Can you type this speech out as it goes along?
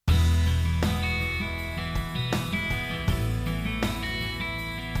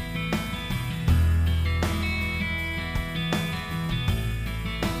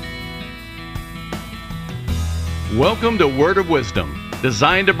Welcome to Word of Wisdom,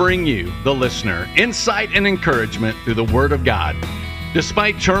 designed to bring you, the listener, insight and encouragement through the Word of God.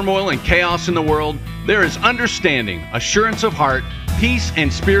 Despite turmoil and chaos in the world, there is understanding, assurance of heart, peace,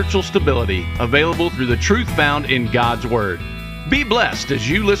 and spiritual stability available through the truth found in God's Word. Be blessed as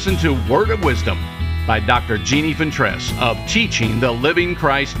you listen to Word of Wisdom by Dr. Jeannie Fentress of Teaching the Living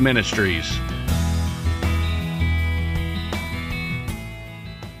Christ Ministries.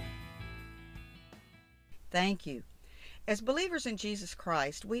 Thank you. As believers in Jesus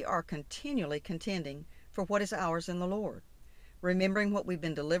Christ, we are continually contending for what is ours in the Lord, remembering what we've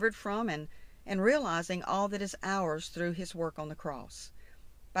been delivered from and realizing all that is ours through His work on the cross.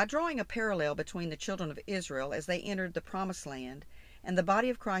 By drawing a parallel between the children of Israel as they entered the Promised Land and the body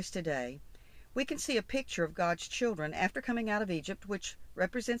of Christ today, we can see a picture of God's children after coming out of Egypt, which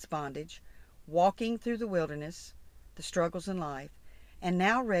represents bondage, walking through the wilderness, the struggles in life, and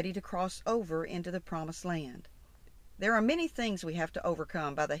now ready to cross over into the Promised Land. There are many things we have to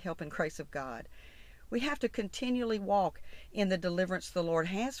overcome by the help and grace of God. We have to continually walk in the deliverance the Lord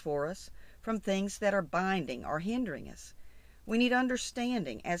has for us from things that are binding or hindering us. We need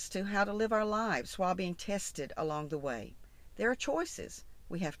understanding as to how to live our lives while being tested along the way. There are choices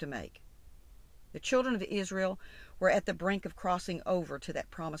we have to make. The children of Israel were at the brink of crossing over to that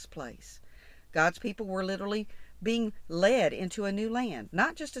promised place. God's people were literally being led into a new land,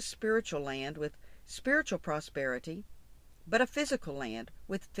 not just a spiritual land with spiritual prosperity, but a physical land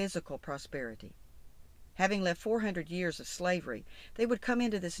with physical prosperity. Having left 400 years of slavery, they would come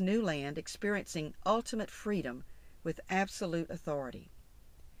into this new land experiencing ultimate freedom with absolute authority.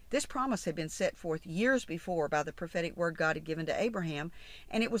 This promise had been set forth years before by the prophetic word God had given to Abraham,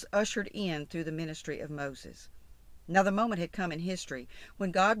 and it was ushered in through the ministry of Moses. Now the moment had come in history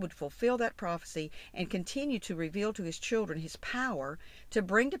when God would fulfill that prophecy and continue to reveal to His children His power to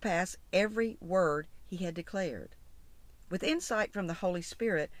bring to pass every word He had declared. With insight from the Holy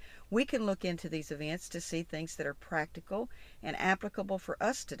Spirit, we can look into these events to see things that are practical and applicable for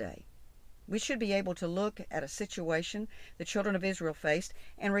us today. We should be able to look at a situation the children of Israel faced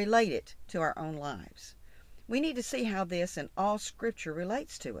and relate it to our own lives. We need to see how this and all Scripture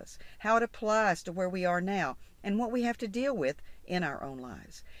relates to us, how it applies to where we are now, and what we have to deal with in our own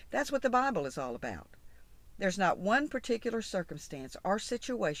lives. That's what the Bible is all about. There's not one particular circumstance or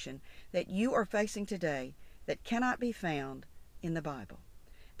situation that you are facing today that cannot be found in the Bible.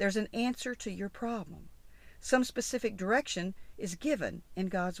 There's an answer to your problem. Some specific direction is given in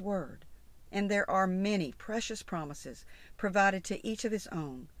God's Word, and there are many precious promises provided to each of His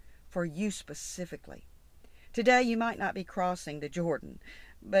own for you specifically. Today you might not be crossing the Jordan,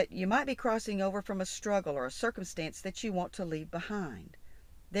 but you might be crossing over from a struggle or a circumstance that you want to leave behind.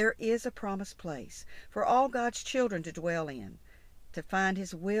 There is a promised place for all God's children to dwell in, to find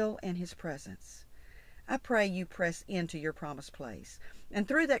His will and His presence. I pray you press into your promised place, and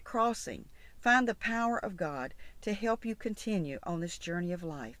through that crossing, find the power of God to help you continue on this journey of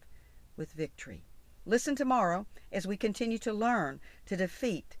life with victory. Listen tomorrow as we continue to learn to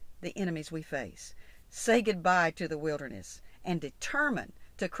defeat the enemies we face. Say goodbye to the wilderness and determine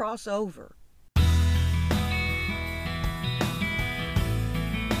to cross over.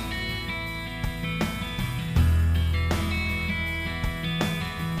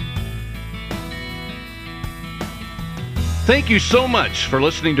 Thank you so much for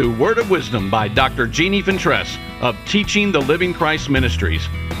listening to Word of Wisdom by Dr. Jeannie Fentress of Teaching the Living Christ Ministries.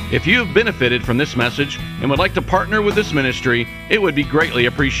 If you have benefited from this message and would like to partner with this ministry, it would be greatly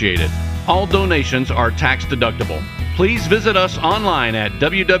appreciated. All donations are tax deductible. Please visit us online at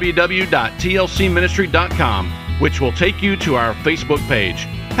www.tlcministry.com, which will take you to our Facebook page.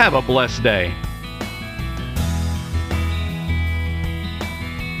 Have a blessed day.